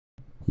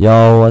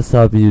Yo, what's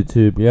up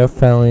YouTube? Your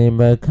friendly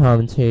Red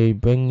Commentary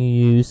bringing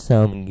you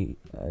some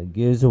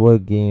Gears of War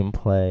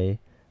gameplay.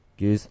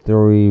 Gears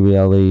 3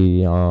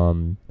 really, I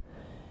want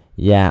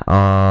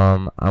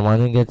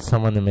to get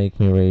someone to make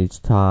me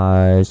Rage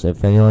Taj.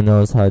 If anyone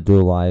knows how to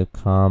do live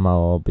com, I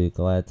will be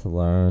glad to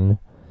learn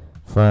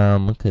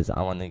from, because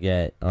I want to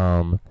get,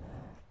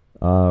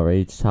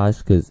 Rage Taj,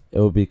 because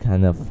it would be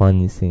kind of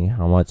funny seeing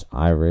how much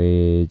I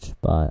rage,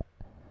 but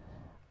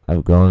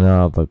I've grown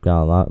up, I've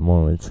got a lot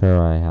more mature,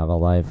 I have a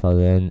life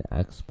other than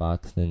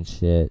Xbox and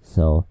shit,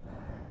 so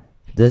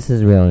this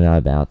is really not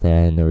about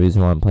that. And the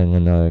reason why I'm playing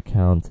another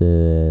account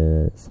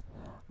is,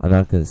 I'm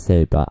not gonna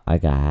say, but I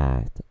got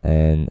hacked,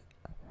 and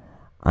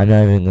I'm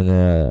not even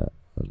gonna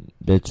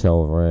bitch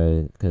over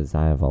it, because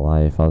I have a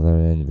life other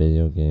than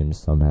video games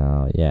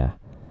somehow. Yeah,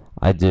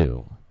 I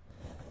do.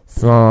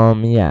 So,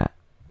 yeah,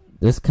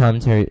 this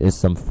commentary is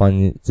some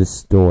funny, just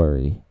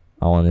story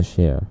I want to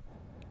share.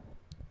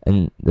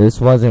 And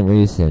this wasn't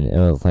recent, it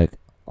was like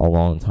a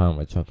long time.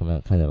 We're talking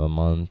about kind of a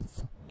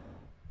month,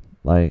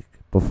 like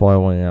before I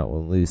went out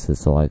with Lisa,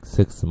 so like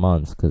 6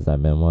 months, because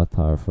I've been with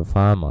her for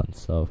 5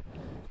 months. So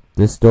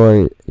this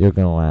story, you're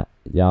gonna laugh,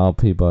 y'all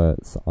people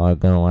are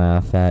gonna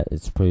laugh at.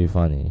 It's pretty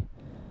funny.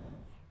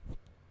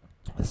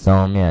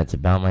 So yeah, it's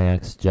about my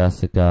ex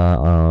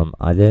Jessica.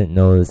 I didn't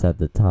know this at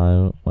the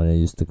time when I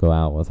used to go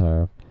out with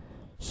her.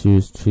 She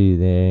was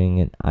cheating,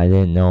 and I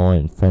didn't know,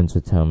 and friends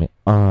would tell me,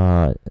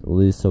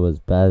 Lisa was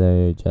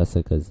better,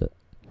 Jessica's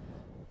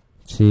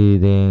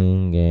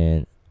cheating,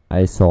 and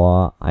I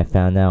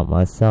found out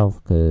myself,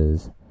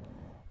 and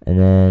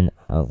then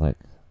I was like,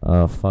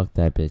 oh, fuck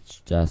that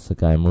bitch,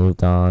 Jessica. I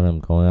moved on, I'm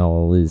going out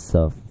with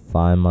Lisa for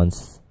 5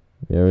 months,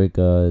 very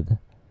good.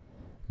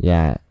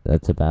 Yeah,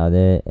 that's about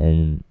it,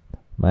 and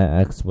my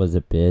ex was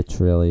a bitch,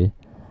 really.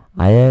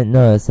 I didn't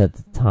notice at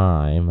the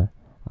time.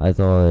 I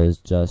thought it was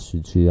just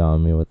she cheated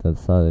on me with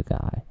this other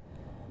guy.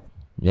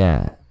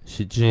 Yeah,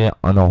 she cheated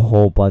on a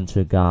whole bunch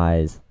of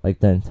guys, like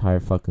the entire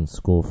fucking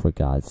school, for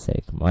God's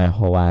sake. My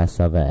whole ass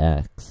of an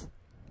ex.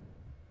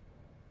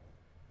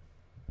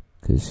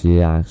 Because she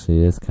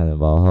actually is kind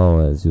of a hoe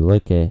as you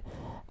look at.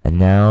 And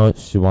now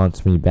she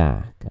wants me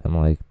back. I'm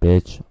like,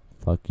 bitch,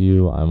 fuck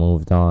you. I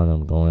moved on.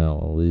 I'm going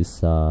out with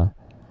Lisa.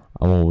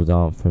 I moved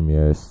on from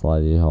your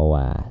slutty hoe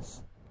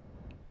ass.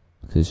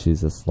 Because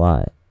she's a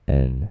slut.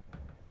 And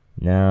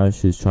now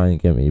she's trying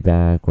to get me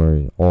back,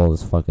 wearing all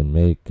this fucking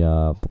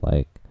makeup,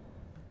 like,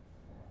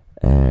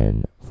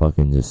 and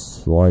fucking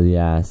just slutty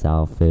ass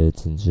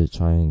outfits, and she's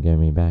trying to get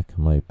me back.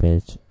 I'm like,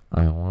 bitch,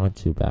 I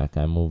want you back.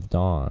 I moved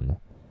on.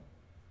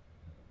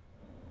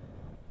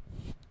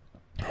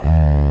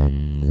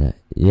 And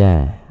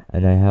yeah,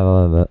 and I have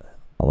a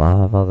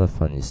lot of other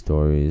funny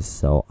stories.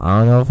 So I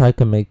don't know if I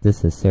can make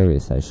this a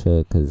series. I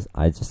should, because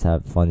I just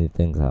have funny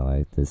things I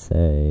like to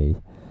say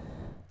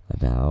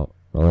about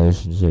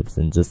relationships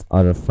and just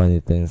other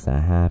funny things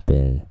that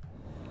happen.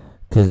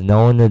 Because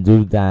knowing the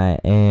dude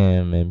that I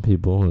am, and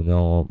people who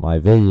know my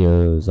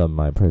videos of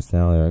my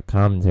personality or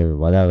commentary,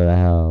 whatever the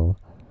hell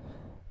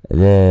it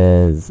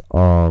is,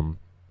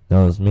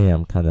 knows me.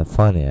 I'm kind of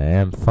funny. I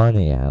am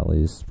funny, at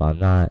least, but I'm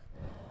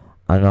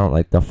not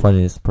like the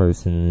funniest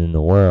person in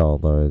the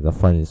world, or the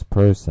funniest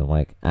person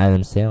like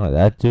Adam Sandler.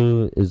 That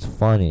dude is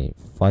funny,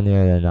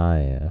 funnier than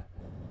I am,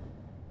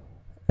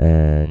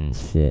 and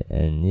shit.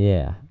 And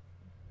yeah,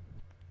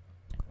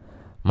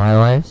 my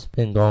life's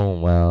been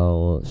going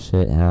well,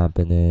 shit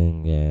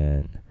happening,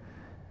 and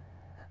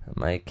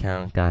my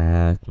account got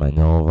hacked, my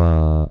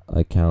Nova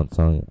account's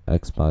on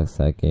Xbox,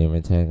 that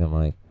gamertag. I'm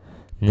like,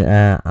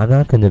 nah, I'm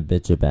not gonna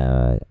bitch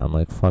about it. I'm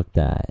like, fuck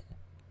that.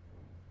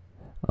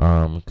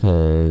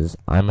 Cause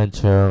I'm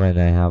mature and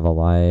I have a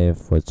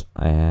life, which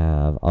I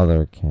have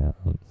other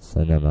accounts,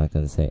 and I'm not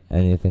gonna say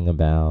anything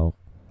about,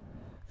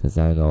 cause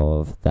I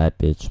know if that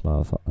bitch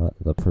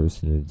the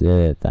person who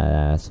did it, that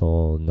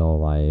asshole, no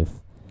life,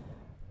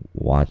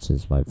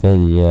 watches my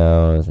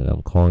videos, and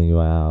I'm calling you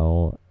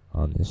out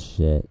on this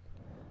shit.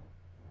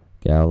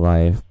 Get a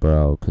life,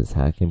 bro, cause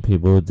hacking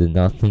people who did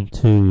nothing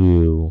to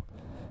you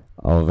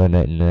over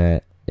the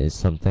internet is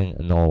something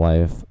a no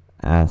life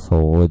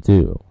asshole would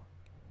do.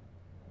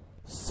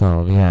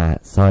 So yeah,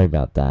 sorry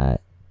about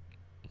that.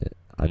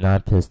 I'm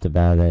not pissed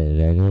about it in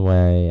any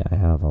way. I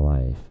have a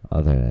life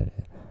other than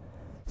it.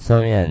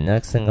 So yeah,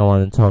 next thing I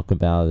want to talk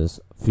about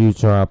is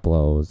future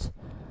uploads.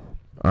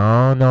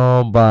 I don't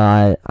know,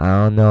 but I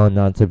don't know,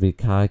 not to be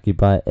cocky,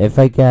 but if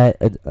I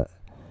get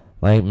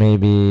like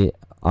maybe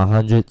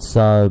 100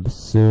 subs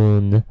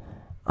soon,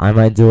 I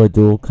might do a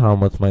dual com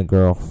with my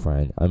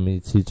girlfriend. I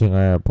mean, teaching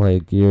her how to play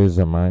Gears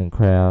or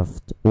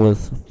Minecraft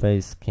with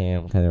face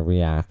cam kind of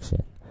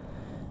reaction.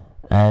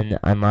 And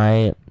I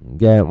might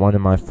get one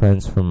of my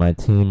friends from my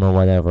team or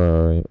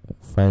whatever, or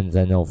friends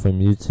I know from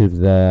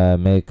YouTube, to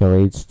make a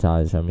Rage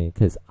Taj on me,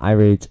 because I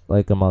rage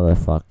like a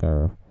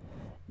motherfucker.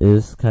 It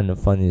is kind of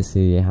funny to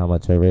see how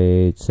much I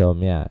rage. So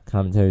yeah,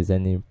 commentaries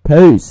ending.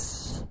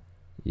 Peace!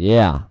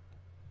 Yeah.